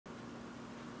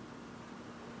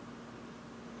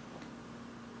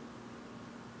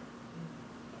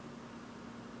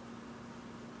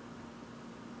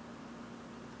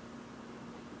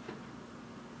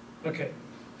Okay,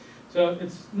 so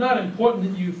it's not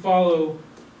important that you follow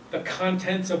the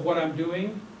contents of what I'm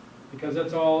doing, because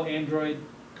that's all Android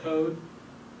code.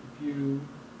 If you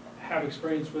have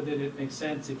experience with it, it makes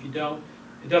sense. If you don't,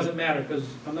 it doesn't matter, because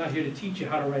I'm not here to teach you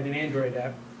how to write an Android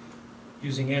app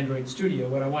using Android Studio.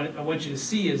 What I want you to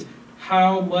see is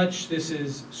how much this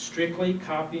is strictly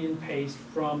copy and paste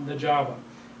from the Java.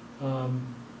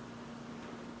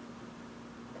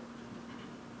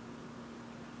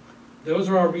 Those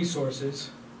are our resources.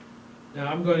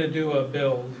 Now I'm going to do a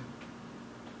build,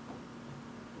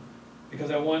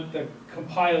 because I want the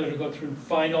compiler to go through and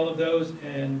find all of those,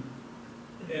 and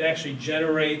it actually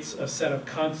generates a set of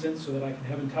constants so that I can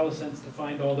have IntelliSense to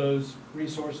find all those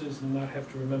resources and not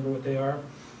have to remember what they are.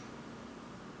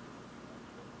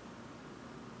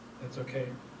 That's okay.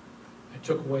 I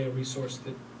took away a resource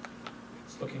that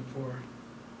it's looking for.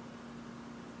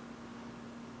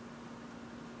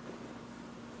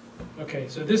 Okay,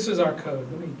 so this is our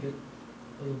code. Let me get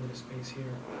a little bit of space here.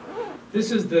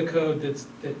 This is the code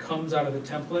that comes out of the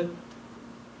template.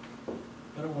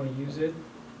 I don't want to use it.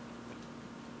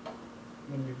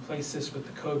 I'm going to replace this with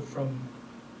the code from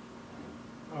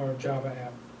our Java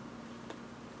app,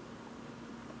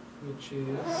 which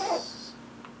is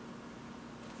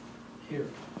here.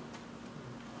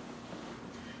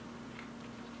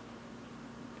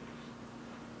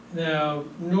 Now,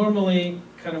 normally,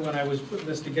 kind of when I was putting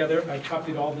this together, I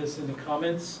copied all this into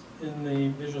comments in the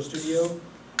Visual Studio,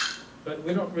 but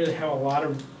we don't really have a lot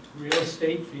of real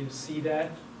estate for you to see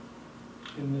that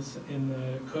in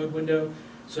the code window.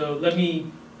 So let me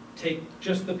take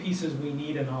just the pieces we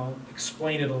need and I'll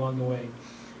explain it along the way.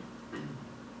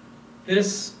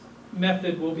 This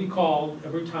method will be called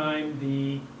every time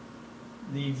the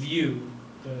view,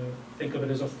 think of it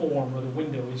as a form or the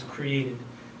window, is created.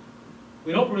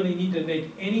 We don't really need to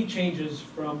make any changes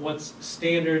from what's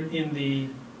standard in the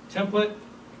template,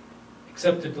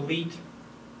 except to delete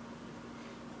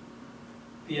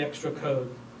the extra code.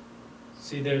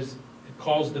 See, it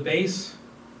calls the base,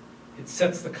 it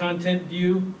sets the content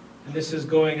view, and this is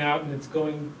going out and it's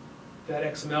going that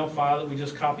XML file that we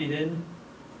just copied in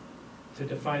to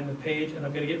define the page. And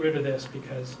I'm going to get rid of this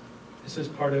because this is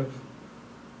part of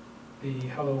the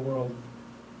Hello World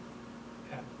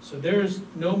app. So there's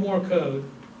no more code.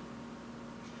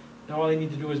 Now all I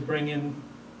need to do is bring in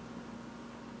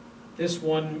this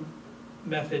one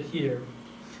method here,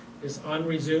 this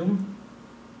onResume.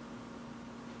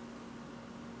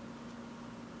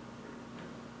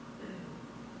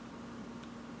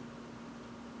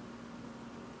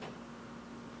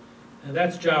 And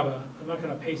that's Java. I'm not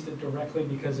going to paste it directly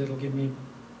because it'll give me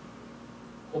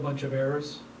a whole bunch of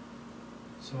errors.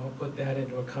 So I'll put that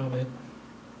into a comment.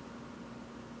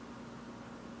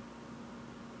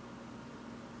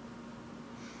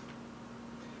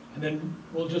 And then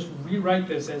we'll just rewrite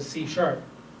this as C#,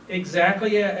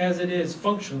 exactly as it is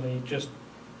functionally, just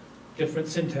different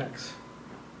syntax.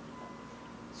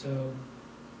 So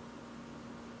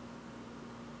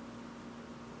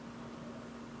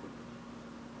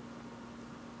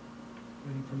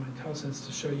waiting for my IntelliSense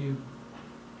to show you.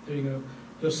 There you go.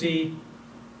 You'll see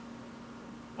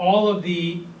all of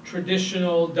the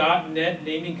traditional .NET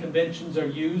naming conventions are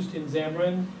used in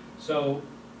Xamarin. So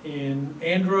in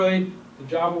Android, the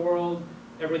Java world,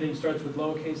 everything starts with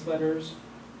lowercase letters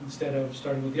instead of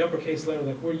starting with the uppercase letter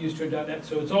like we're used to in .NET.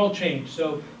 So it's all changed.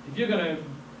 So if you're going to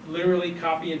literally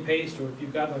copy and paste, or if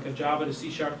you've got like a Java to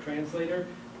C# translator,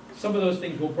 some of those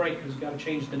things will break because you've got to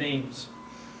change the names.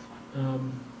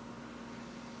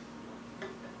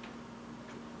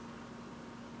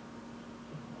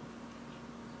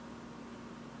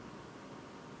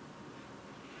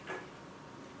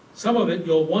 Some of it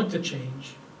you'll want to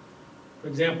change. For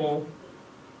example,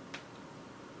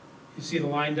 you see the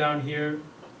line down here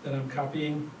that I'm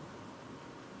copying.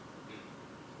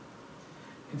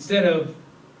 Instead of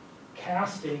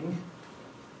casting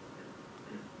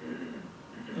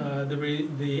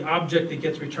the object that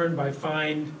gets returned by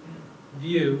find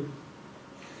view,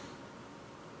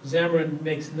 Xamarin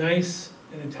makes nice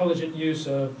and intelligent use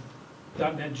of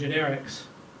 .NET generics,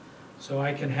 so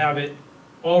I can have it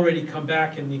already come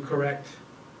back in the correct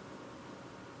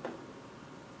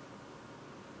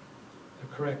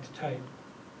type.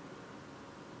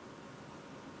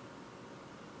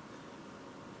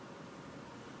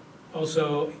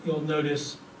 Also, you'll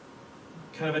notice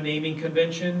kind of a naming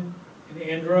convention in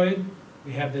Android.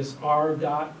 We have this R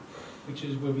dot, which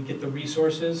is where we get the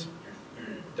resources.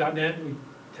 .NET, we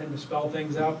tend to spell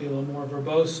things out, be a little more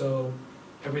verbose, so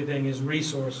everything is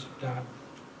resource dot.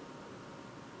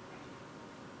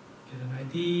 Get an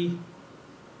ID, and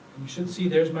you should see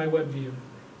there's my web view.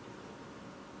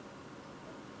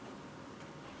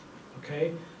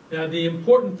 Okay? Now the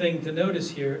important thing to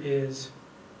notice here is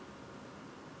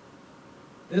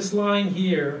this line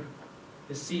here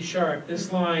is C#,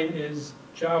 this line is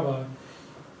Java,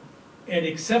 and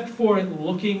except for it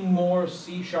looking more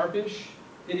C#ish,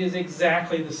 it is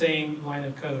exactly the same line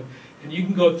of code. And you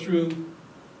can go through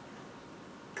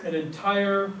an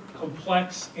entire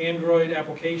complex Android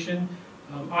application.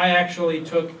 I actually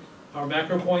took our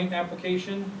MacroPoint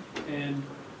application and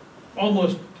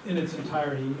almost in its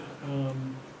entirety.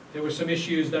 There were some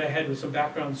issues that I had with some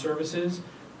background services,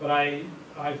 but I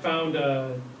found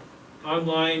an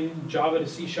online Java to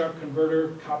C#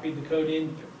 converter, copied the code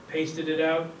in, pasted it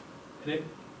out, and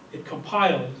it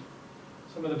compiled.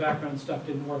 Some of the background stuff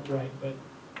didn't work right, but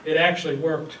it actually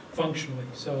worked functionally.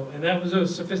 So, and that was a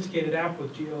sophisticated app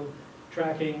with geo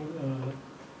tracking,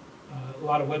 a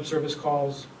lot of web service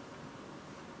calls.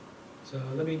 So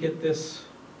let me get this,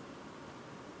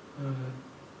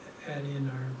 add in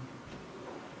our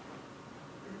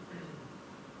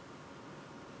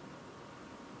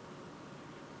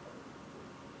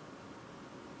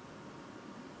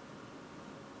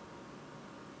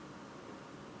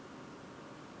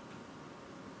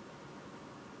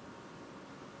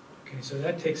okay, so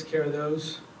that takes care of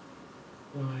those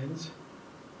lines.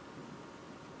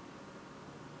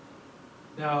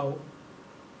 Now,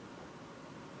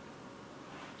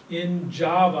 in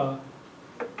Java,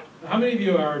 how many of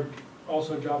you are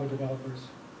also Java developers?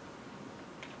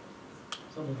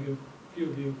 Some of you, a few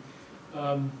of you.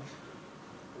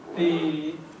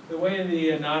 The way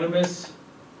the anonymous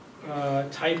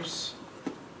types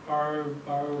are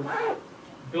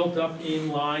built up in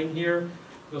line here,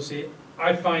 you'll see,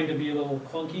 I find to be a little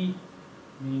clunky.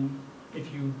 I mean,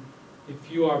 if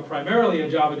you are primarily a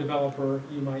Java developer,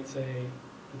 you might say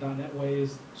the .NET way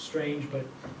is strange, but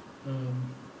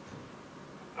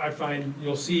I find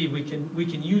you'll see we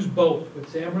can use both.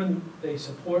 With Xamarin, they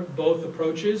support both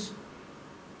approaches.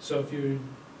 So if you're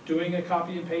doing a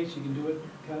copy and paste, you can do it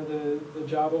kind of the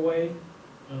Java way,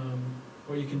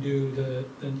 or you can do the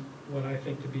what I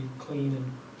think to be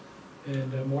clean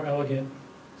and a more elegant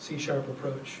C#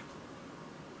 approach.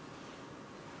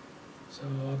 So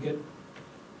I'll get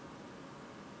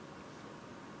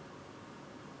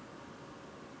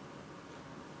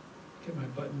my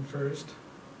button first.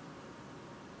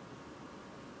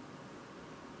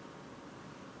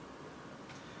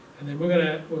 And then we're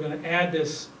gonna add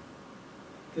this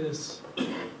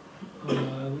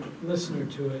listener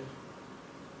to it,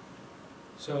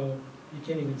 so you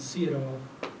can't even see it all.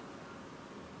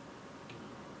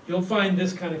 You'll find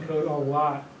this kind of code a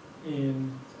lot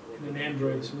in an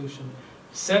Android solution.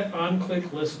 Set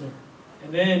on-click listener,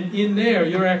 and then in there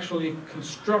you're actually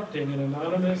constructing an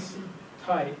anonymous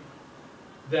type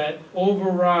that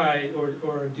overrides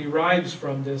or derives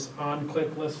from this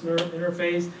on-click listener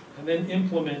interface, and then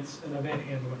implements an event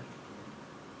handler.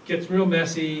 Gets real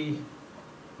messy,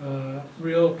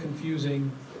 real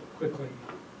confusing quickly.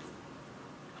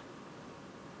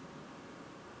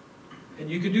 And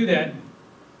you could do that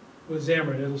with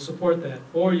Xamarin, it'll support that.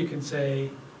 Or you can say,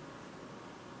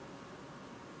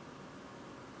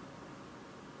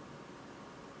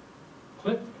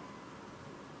 click,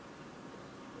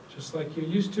 just like you're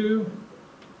used to.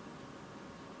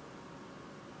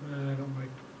 I don't like.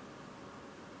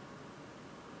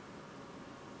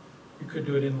 You could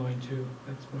do it inline too.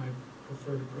 That's my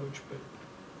preferred approach, but.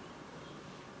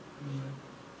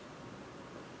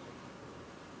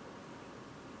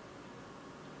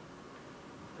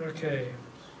 Okay.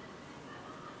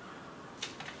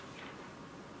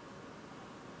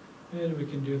 And we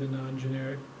can do the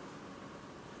non-generic.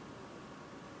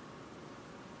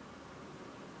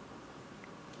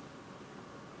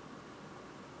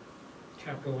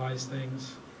 Capitalize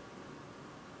things.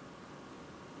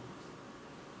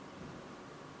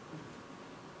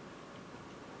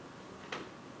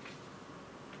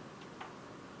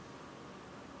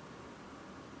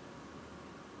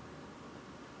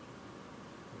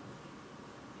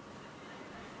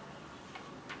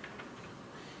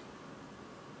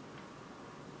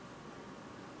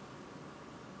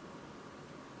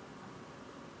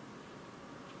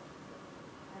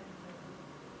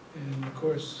 And of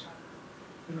course,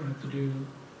 we don't have to do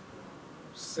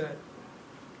set.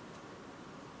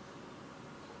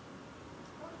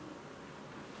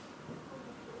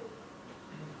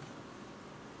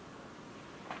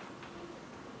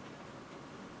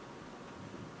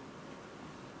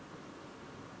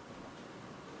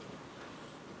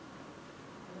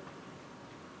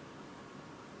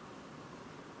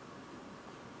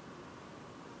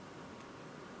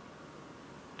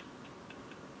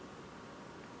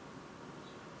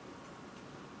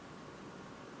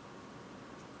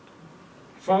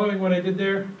 Following what I did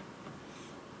there,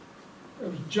 I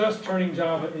was just turning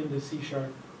Java into C#.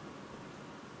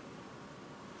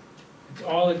 It's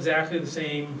all exactly the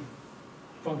same,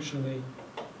 functionally,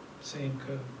 same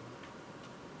code.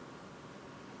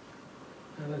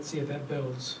 Now let's see if that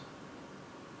builds.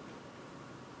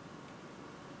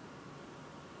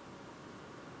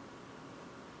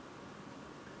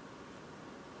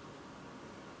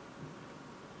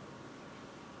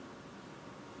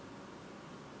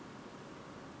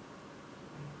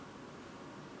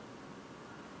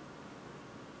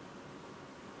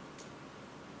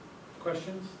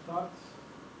 Questions, thoughts?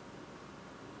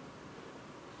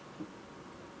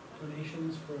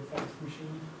 Donations for a fax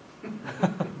machine?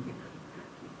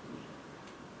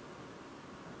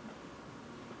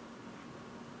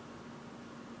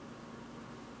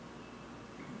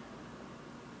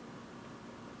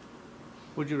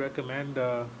 Would you recommend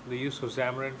the use of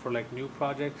Xamarin for like new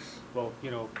projects? Well,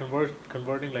 you know,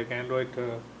 converting like Android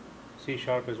to C#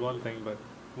 is one thing, but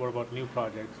what about new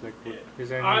projects? Like, is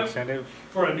there any incentive?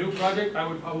 For a new project, I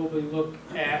would probably look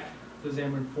at the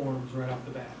Xamarin Forms right off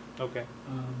the bat. Okay.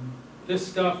 This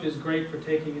stuff is great for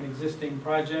taking an existing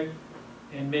project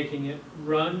and making it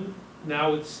run.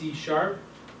 Now it's C#,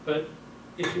 but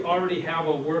if you already have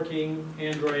a working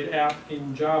Android app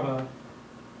in Java,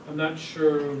 I'm not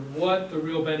sure what the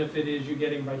real benefit is you're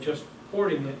getting by just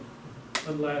porting it,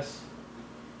 unless,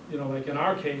 you know, like in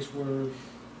our case, we're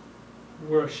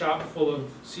a shop full of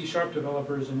C#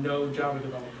 developers and no Java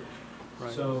developers.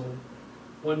 Right. So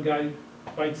one guy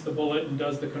bites the bullet and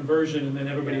does the conversion, and then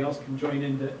everybody else can join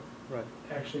in to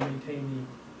actually maintain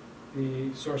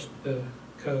the source, the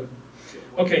code.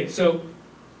 Okay, so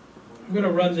I'm going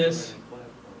to run this.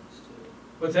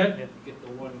 What's that? You get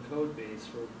the one code base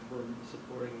for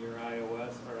supporting your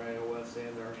iOS,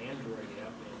 and our Android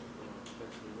app, and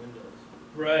especially Windows.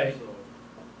 Right. So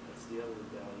that's the other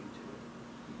value to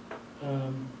it.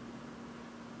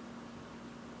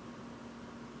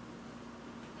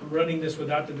 I'm running this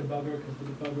without the debugger because the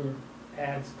debugger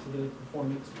adds to the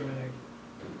performance drag.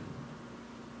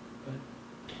 But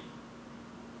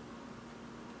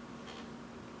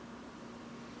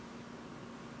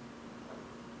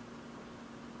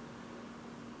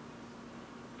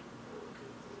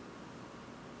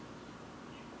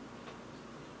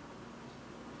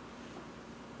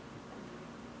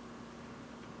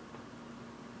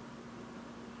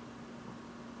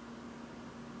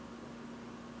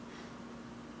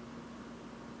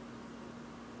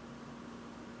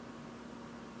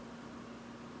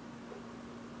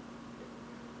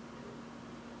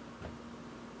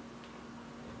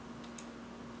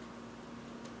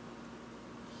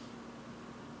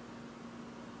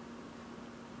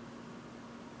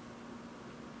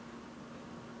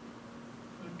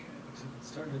it's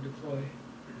starting to deploy.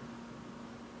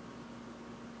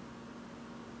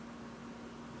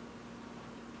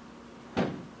 I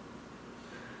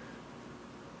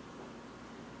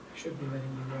should be letting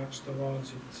you watch the logs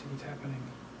so you can see what's happening.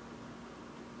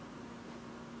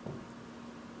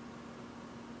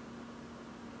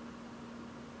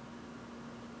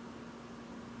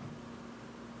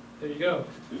 There you go.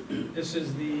 This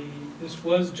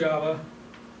was Java.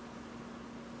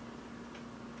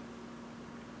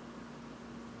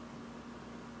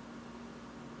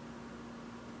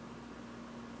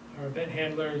 Our event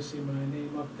handler, you see my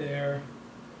name up there.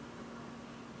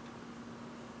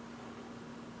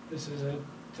 This is a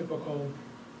typical,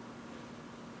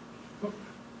 I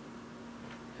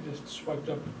just swiped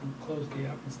up and closed the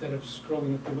app instead of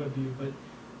scrolling up the web view, but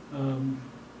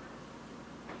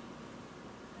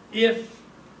if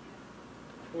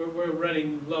we're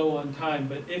running low on time,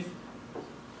 but if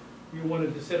you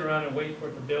wanted to sit around and wait for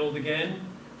it to build again,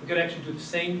 we could actually do the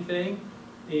same thing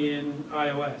in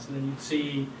iOS, and then you'd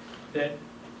see that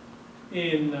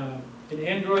in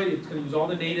Android, it's going to use all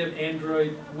the native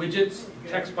Android widgets,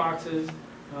 text boxes.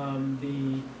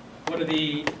 One of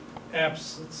the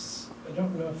apps, I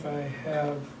don't know if I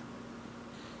have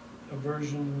a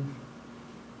version.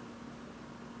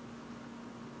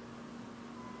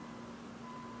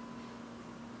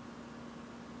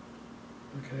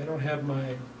 Okay, I don't have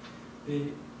on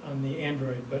the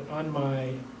Android, but on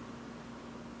my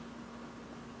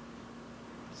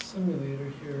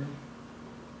simulator here.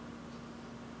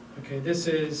 Okay, this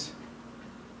is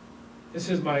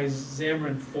my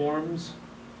Xamarin Forms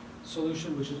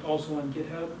solution, which is also on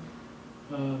GitHub.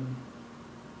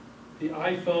 The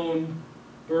iPhone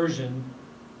version,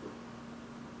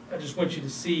 I just want you to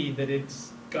see that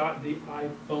it's got the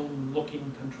iPhone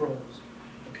looking controls.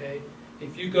 Okay,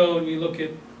 if you go and you look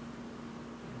at,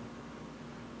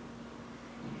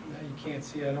 now you can't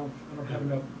see, I don't have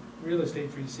enough real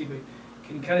estate for you to see, but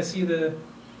can you kind of see the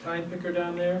time picker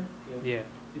down there? Yeah.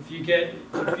 If you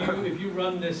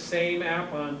run this same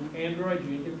app on Android,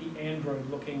 you get the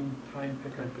Android-looking time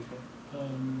picker.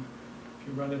 If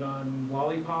you run it on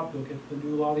Lollipop, you'll get the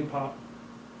new Lollipop,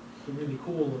 the really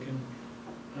cool-looking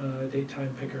date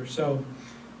time picker. So,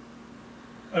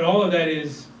 and all of that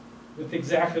is with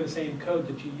exactly the same code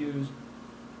that you use,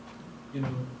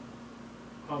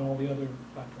 on all the other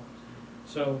platforms.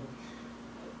 So,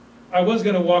 I was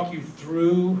going to walk you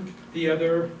through the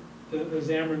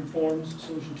Xamarin Forms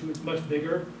solution 2. It's much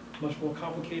bigger, much more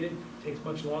complicated, takes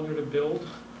much longer to build.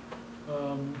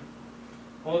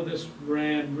 All of this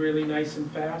ran really nice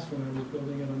and fast when I was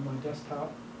building it on my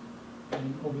desktop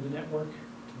and over the network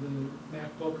to the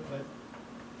MacBook.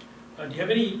 But do you have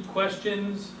any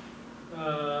questions?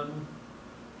 Let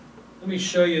me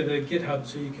show you the GitHub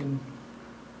so you can.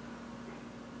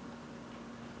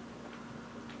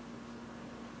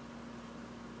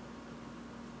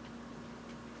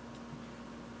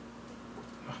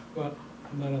 Well,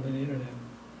 I'm not on the internet.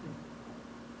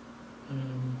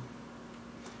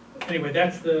 Anyway,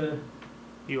 that's the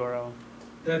URL.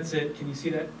 That's it. Can you see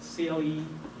that?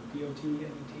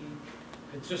 CLE.dot.net.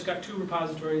 It's just got 2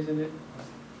 repositories in it,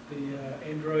 the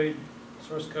Android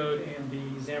source code and the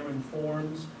Xamarin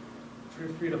Forms. Feel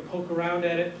free to poke around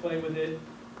at it, play with it.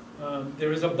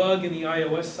 There is a bug in the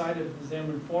iOS side of the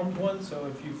Xamarin Forms one, so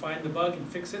if you find the bug and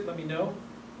fix it, let me know,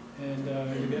 and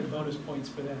you get bonus points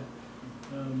for that.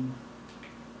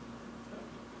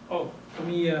 Let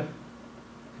me, I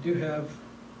do have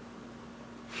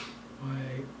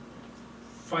my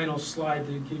final slide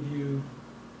to give you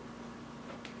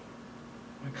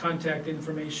my contact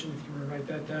information, if you want to write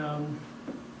that down.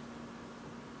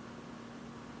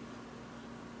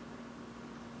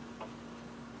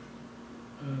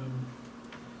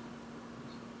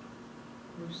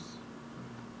 Bruce.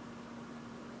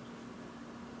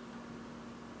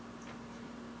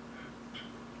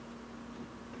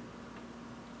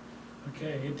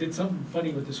 Okay, it did something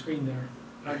funny with the screen there.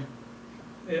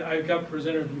 I've got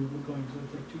presenter view going, so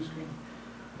it's like 2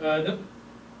 screens.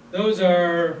 Those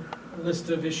are a list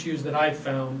of issues that I've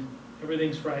found.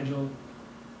 Everything's fragile.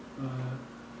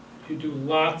 You do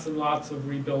lots and lots of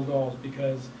rebuild alls,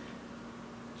 because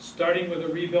starting with a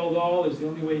rebuild all is the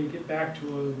only way you get back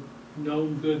to a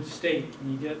known good state.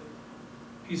 And you get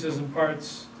pieces and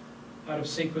parts out of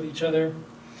sync with each other.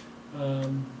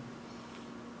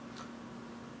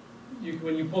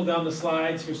 When you pull down the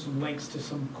slides, here's some links to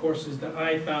some courses that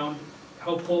I found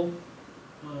helpful.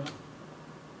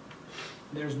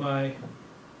 There's my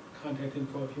contact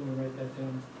info if you want to write that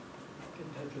down. Get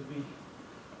in touch with me.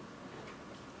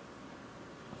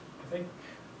 I think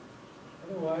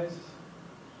otherwise,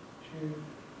 should you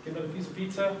get another piece of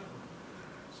pizza,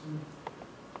 some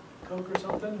Coke or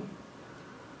something?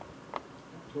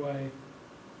 Do I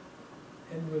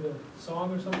end with a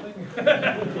song or something? I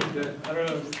don't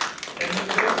know. End with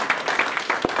this?